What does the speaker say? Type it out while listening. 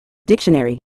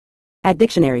Dictionary. At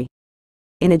dictionary.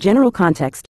 In a general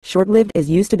context, short-lived is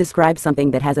used to describe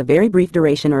something that has a very brief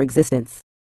duration or existence.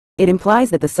 It implies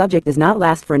that the subject does not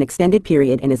last for an extended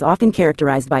period and is often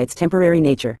characterized by its temporary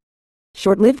nature.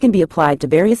 Short-lived can be applied to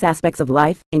various aspects of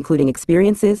life, including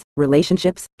experiences,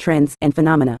 relationships, trends, and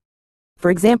phenomena. For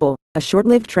example, a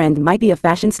short-lived trend might be a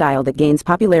fashion style that gains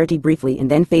popularity briefly and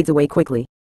then fades away quickly.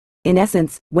 In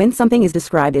essence, when something is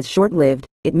described as short-lived,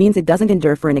 it means it doesn't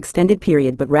endure for an extended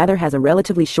period but rather has a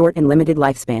relatively short and limited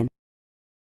lifespan.